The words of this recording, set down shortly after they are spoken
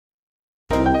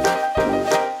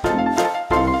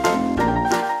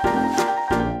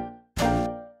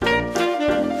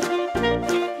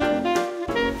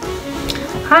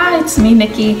it's me,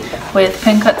 Nikki, with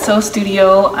Pen Cut Sew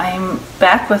Studio. I'm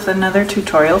back with another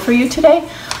tutorial for you today.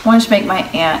 I wanted to make my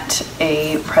aunt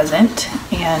a present,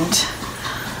 and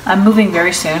I'm moving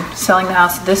very soon, selling the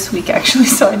house this week actually,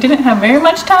 so I didn't have very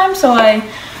much time, so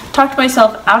I talked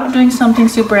myself out of doing something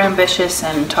super ambitious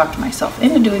and talked myself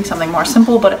into doing something more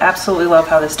simple, but I absolutely love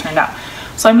how this turned out.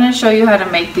 So I'm going to show you how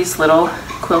to make these little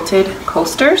quilted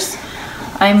coasters.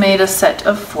 I made a set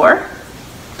of 4.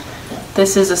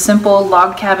 This is a simple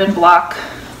log cabin block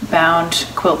bound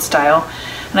quilt style,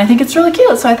 and I think it's really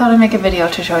cute, so I thought I'd make a video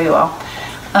to show you all.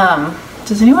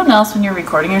 Does anyone else, when you're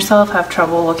recording yourself, have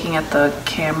trouble looking at the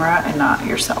camera and not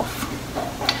yourself?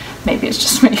 Maybe it's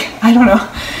just me, I don't know.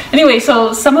 Anyway,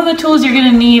 so some of the tools you're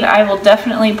gonna need, I will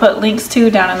definitely put links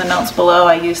to down in the notes below.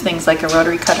 I use things like a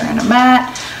rotary cutter and a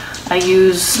mat. I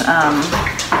use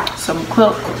some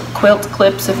quilt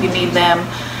clips if you need them.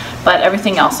 But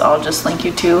everything else I'll just link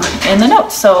you to in the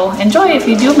notes. So enjoy if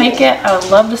you do make it. I would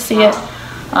love to see it.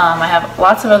 I have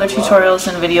lots of other tutorials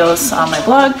and videos on my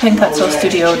blog,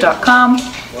 pencutsewstudio.com.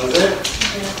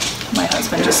 My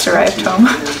husband just arrived home,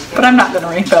 but I'm not going to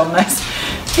refilm this.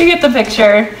 You get the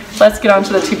picture. Let's get on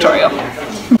to the tutorial.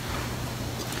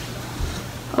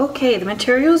 Okay, the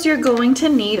materials you're going to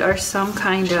need are some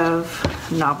kind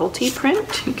of novelty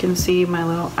print. You can see my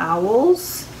little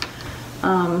owls.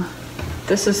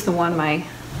 This is the one my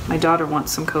daughter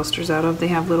wants some coasters out of. They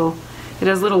have little, it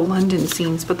has little London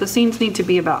seams, but the seams need to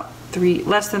be about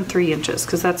less than 3 inches,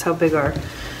 because that's how big our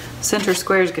center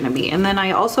square is going to be. And then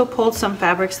I also pulled some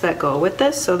fabrics that go with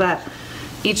this, so that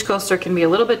each coaster can be a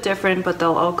little bit different, but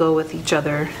they'll all go with each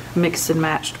other, mixed and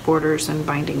matched borders and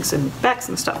bindings and backs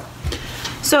and stuff.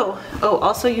 So,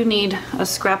 also you need a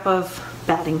scrap of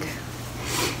batting.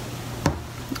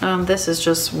 This is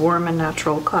just warm and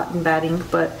natural cotton batting,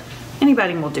 but any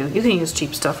batting will do. You can use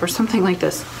cheap stuff or something like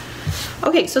this.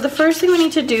 Okay, so the first thing we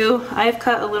need to do, I've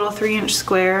cut a little 3-inch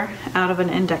square out of an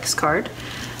index card.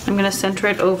 I'm going to center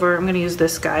it over, I'm going to use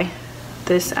this guy,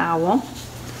 this owl.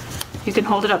 You can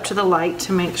hold it up to the light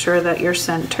to make sure that you're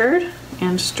centered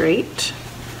and straight.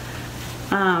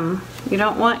 You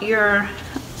don't want your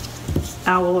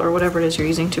owl or whatever it is you're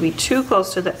using to be too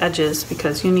close to the edges,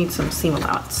 because you need some seam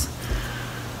allowance.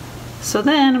 So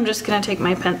then I'm just going to take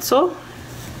my pencil,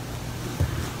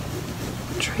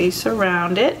 trace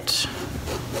around it,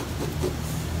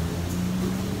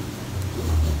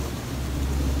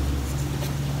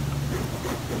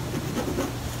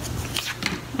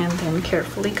 and then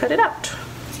carefully cut it out.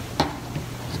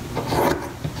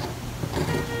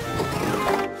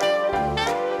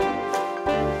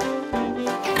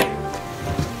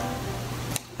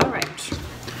 Alright,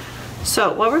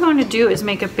 so what we're going to do is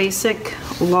make a basic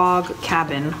log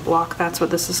cabin block. That's what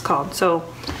this is called. So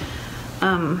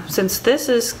since this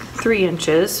is 3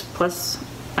 inches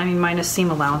minus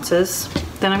seam allowances,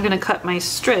 then I'm going to cut my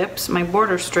strips, my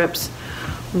border strips,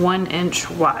 1 inch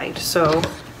wide. So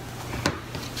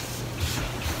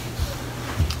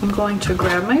I'm going to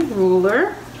grab my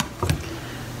ruler,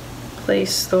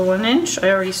 place the 1 inch,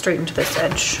 I already straightened this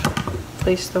edge,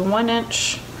 place the 1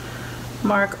 inch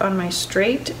mark on my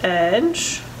straight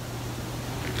edge,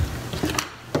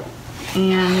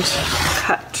 and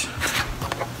cut.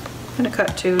 I'm going to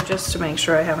cut 2 just to make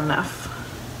sure I have enough.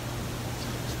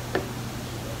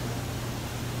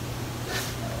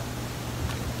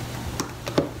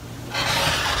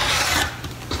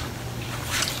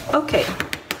 Okay.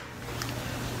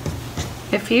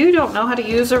 If you don't know how to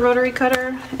use a rotary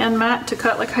cutter and mat to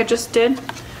cut like I just did,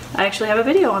 I actually have a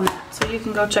video on that, so you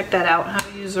can go check that out, how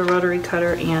to use a rotary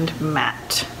cutter and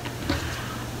mat.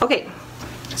 Okay.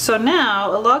 So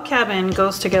now a log cabin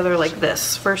goes together like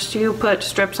this. First you put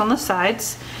strips on the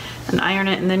sides and iron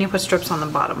it, and then you put strips on the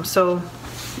bottom. So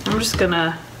I'm just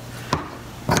gonna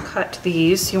cut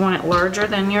these. You want it larger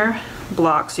than your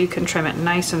block so you can trim it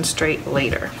nice and straight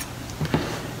later.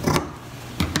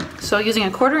 So using a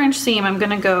 1/4 inch seam, I'm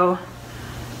gonna go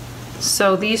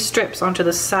sew these strips onto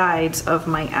the sides of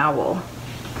my owl.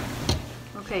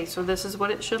 Okay, so this is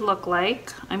what it should look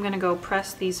like. I'm going to go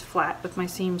press these flat with my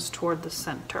seams toward the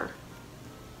center.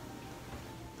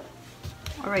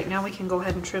 Alright, now we can go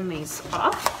ahead and trim these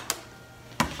off.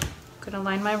 I'm going to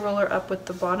line my ruler up with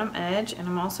the bottom edge, and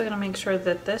I'm also going to make sure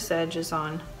that this edge is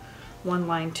on one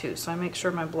line too, so I make sure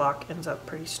my block ends up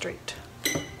pretty straight.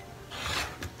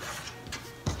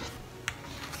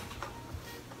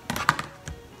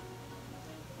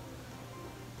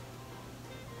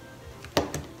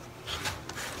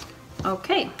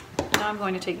 Okay, now I'm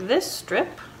going to take this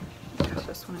strip, cut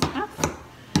this one in half.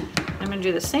 I'm going to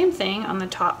do the same thing on the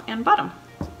top and bottom.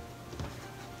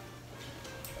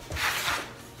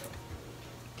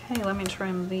 Okay, let me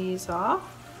trim these off.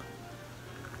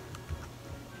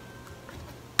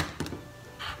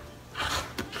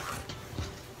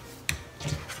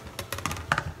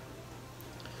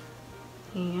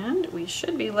 And we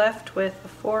should be left with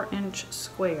a 4-inch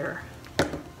square.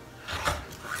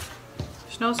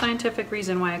 There's no scientific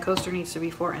reason why a coaster needs to be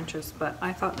 4 inches, but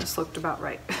I thought this looked about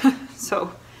right.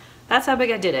 So that's how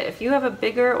big I did it. If you have a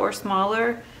bigger or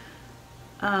smaller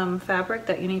fabric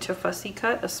that you need to fussy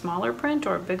cut, a smaller print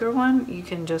or a bigger one, you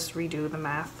can just redo the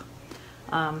math.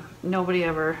 Nobody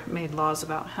ever made laws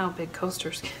about how big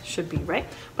coasters should be, right?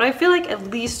 But I feel like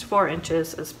at least 4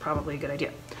 inches is probably a good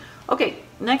idea. Okay,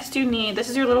 next you need, this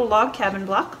is your little log cabin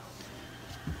block.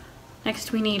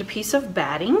 Next we need a piece of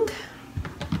batting.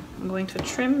 I'm going to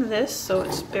trim this so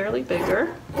it's barely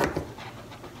bigger.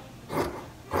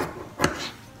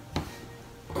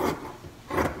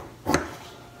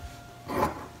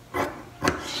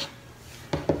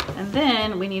 And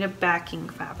then we need a backing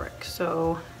fabric.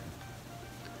 So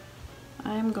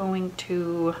I'm going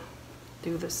to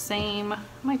do the same. I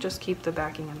might just keep the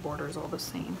backing and borders all the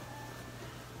same.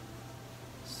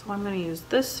 So I'm going to use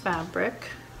this fabric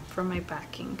for my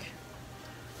backing.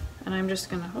 And I'm just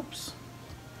going to, oops,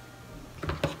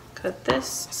 cut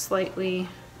this slightly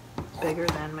bigger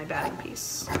than my batting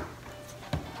piece.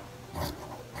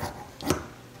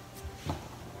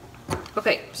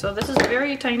 Okay, so this is a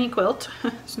very tiny quilt.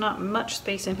 There's not much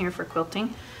space in here for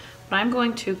quilting, but I'm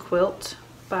going to quilt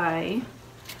by,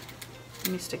 let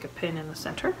me stick a pin in the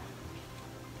center.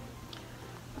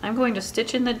 I'm going to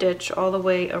stitch in the ditch all the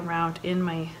way around in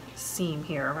my seam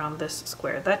here around this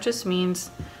square. That just means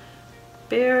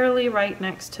barely right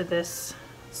next to this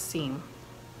seam.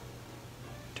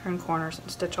 Turn corners and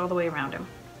stitch all the way around him.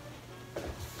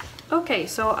 Okay,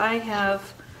 so I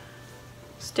have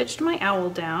stitched my owl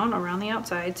down around the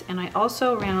outsides, and I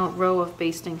also ran a row of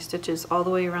basting stitches all the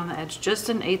way around the edge, just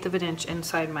 1/8 of an inch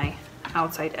inside my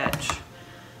outside edge.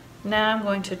 Now I'm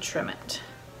going to trim it.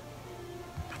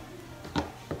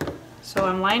 So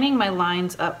I'm lining my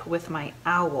lines up with my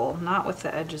owl, not with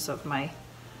the edges of my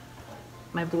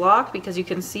block, because you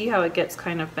can see how it gets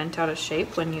kind of bent out of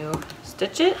shape when you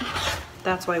stitch it.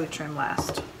 That's why we trim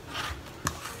last.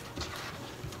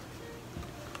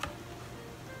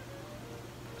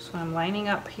 So I'm lining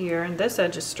up here, and this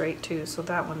edge is straight too, so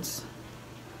that one's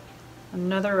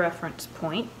another reference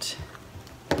point.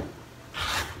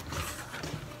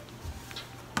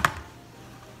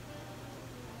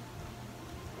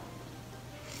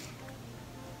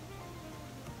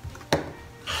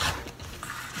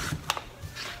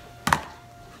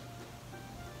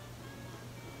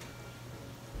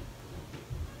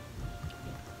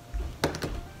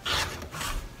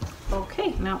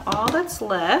 Okay, now all that's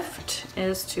left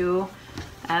is to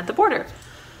add the border.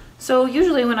 So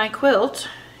usually when I quilt,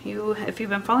 if you've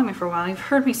been following me for a while, you've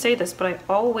heard me say this, but I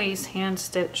always hand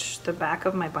stitch the back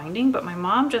of my binding, but my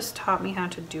mom just taught me how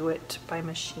to do it by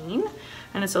machine.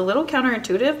 And it's a little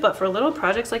counterintuitive, but for little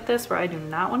projects like this where I do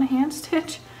not want to hand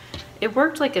stitch, it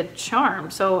worked like a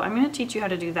charm. So I'm going to teach you how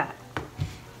to do that.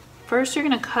 First, you're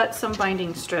going to cut some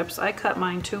binding strips. I cut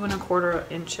mine 2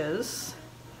 1/4 inches.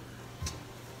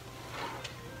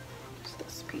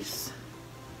 Piece.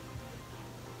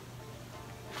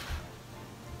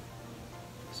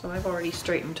 So I've already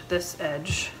straightened this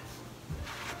edge.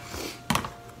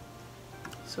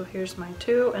 So here's my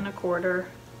 2 1/4.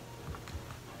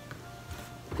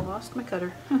 Lost my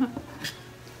cutter.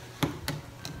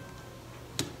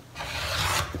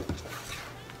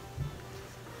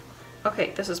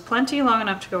 Okay, this is plenty long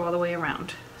enough to go all the way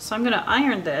around. So I'm gonna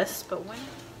iron this, but when...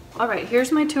 All right,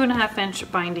 here's my 2 1/2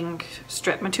 inch binding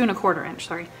strip, my 2 1/4 inch,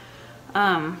 sorry.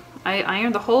 I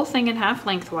ironed the whole thing in half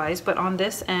lengthwise, but on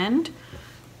this end,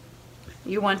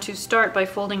 you want to start by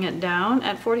folding it down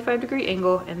at 45-degree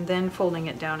angle and then folding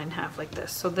it down in half like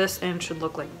this. So this end should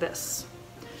look like this.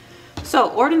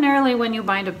 So ordinarily when you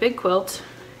bind a big quilt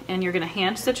and you're gonna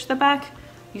hand stitch the back,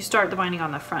 you start the binding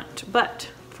on the front. But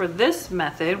for this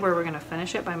method, where we're gonna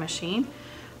finish it by machine,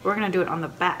 we're gonna do it on the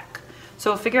back.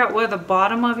 So figure out where the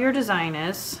bottom of your design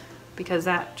is, because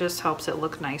that just helps it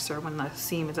look nicer when the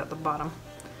seam is at the bottom.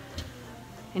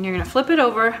 And you're gonna flip it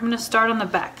over. I'm gonna start on the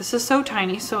back. This is so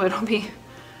tiny, so it'll be,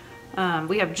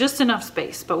 we have just enough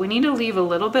space, but we need to leave a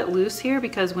little bit loose here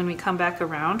because when we come back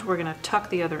around, we're gonna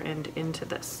tuck the other end into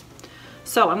this.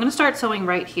 So I'm gonna start sewing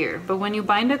right here, but when you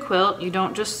bind a quilt, you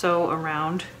don't just sew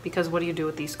around, because what do you do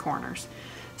with these corners?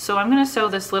 So I'm gonna sew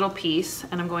this little piece,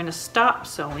 and I'm going to stop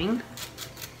sewing.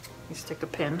 Stick a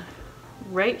pin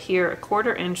right here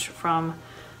 1/4 inch from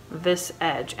this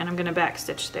edge, and I'm going to back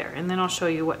stitch there, and then I'll show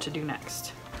you what to do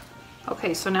next.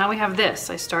 Okay, so now we have this.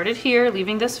 I started here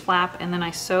leaving this flap, and then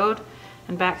I sewed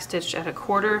and back stitched at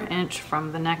 1/4 inch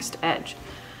from the next edge.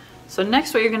 So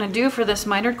next what you're going to do for this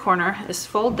mitered corner is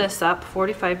fold this up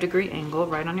 45-degree angle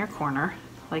right on your corner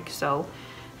like so,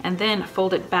 and then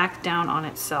fold it back down on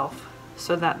itself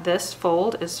so that this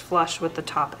fold is flush with the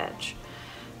top edge.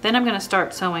 Then I'm going to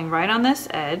start sewing right on this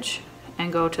edge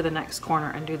and go to the next corner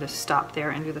and do the stop there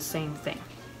and do the same thing.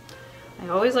 I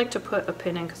always like to put a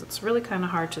pin in because it's really kind of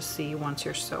hard to see once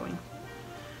you're sewing.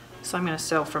 So I'm going to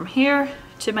sew from here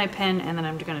to my pin, and then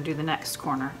I'm going to do the next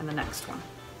corner and the next one.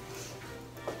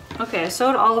 Okay, I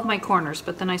sewed all of my corners,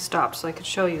 but then I stopped so I could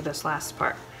show you this last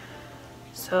part.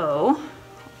 So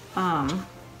I'm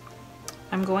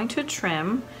going to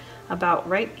trim about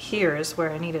right here is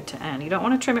where I need it to end. You don't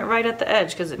want to trim it right at the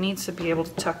edge because it needs to be able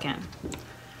to tuck in.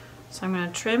 So I'm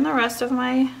going to trim the rest of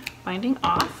my binding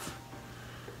off.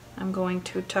 I'm going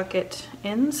to tuck it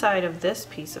inside of this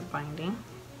piece of binding.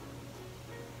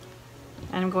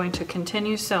 And I'm going to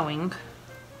continue sewing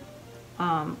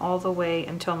all the way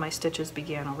until my stitches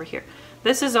begin over here.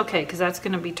 This is okay because that's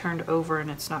going to be turned over and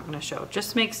it's not going to show.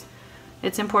 Just makes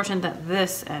it's important that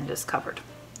this end is covered.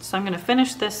 So I'm going to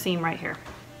finish this seam right here.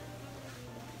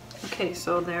 Okay,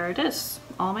 so there it is.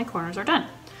 All my corners are done.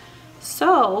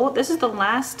 So this is the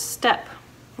last step.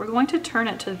 We're going to turn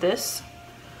it to this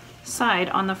side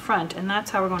on the front, and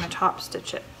that's how we're going to top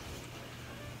stitch it.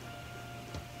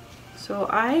 So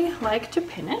I like to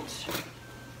pin it.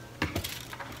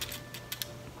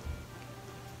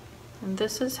 And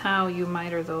this is how you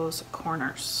miter those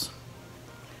corners.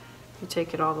 You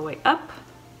take it all the way up,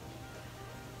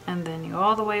 and then you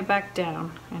all the way back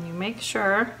down, and you make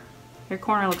sure your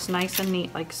corner looks nice and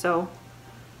neat like so.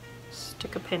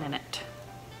 Stick a pin in it.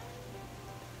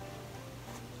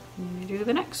 And you do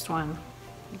the next one.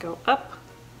 You go up,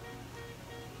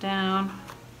 down.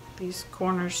 These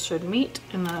corners should meet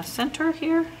in the center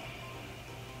here.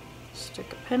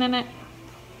 Stick a pin in it.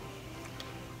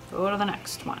 Go to the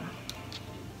next one.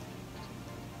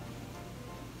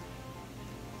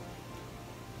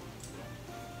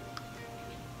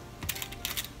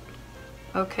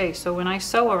 Okay, so when I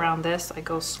sew around this, I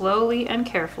go slowly and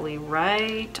carefully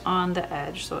right on the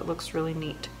edge so it looks really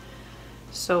neat.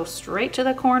 Sew straight to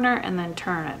the corner and then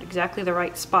turn it exactly the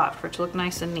right spot for it to look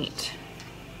nice and neat.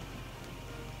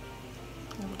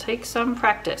 It will take some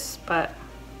practice, but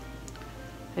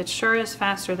it sure is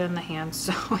faster than the hand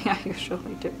sewing I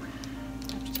usually do.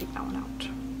 I have to take that one out.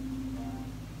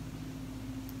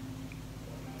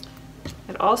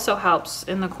 It also helps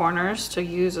in the corners to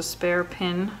use a spare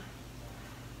pin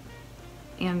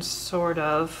and sort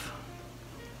of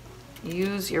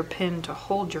use your pin to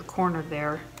hold your corner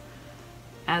there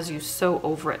as you sew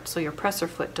over it so your presser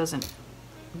foot doesn't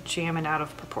jam it out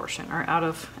of proportion or out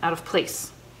of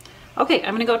place. Okay,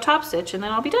 I'm gonna go top stitch and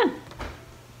then I'll be done.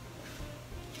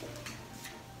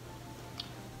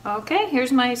 Okay,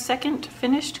 here's my second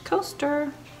finished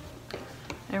coaster.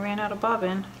 I ran out of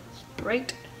bobbin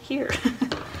right here.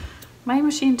 My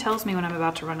machine tells me when I'm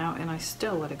about to run out and I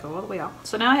still let it go all the way out.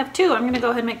 So now I have two. I'm gonna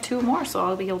go ahead and make two more so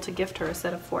I'll be able to gift her a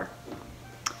set of 4.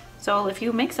 So if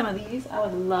you make some of these, I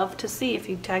would love to see if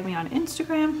you tag me on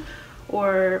Instagram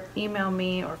or email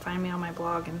me or find me on my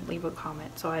blog and leave a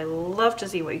comment. So I love to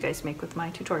see what you guys make with my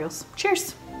tutorials.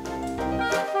 Cheers!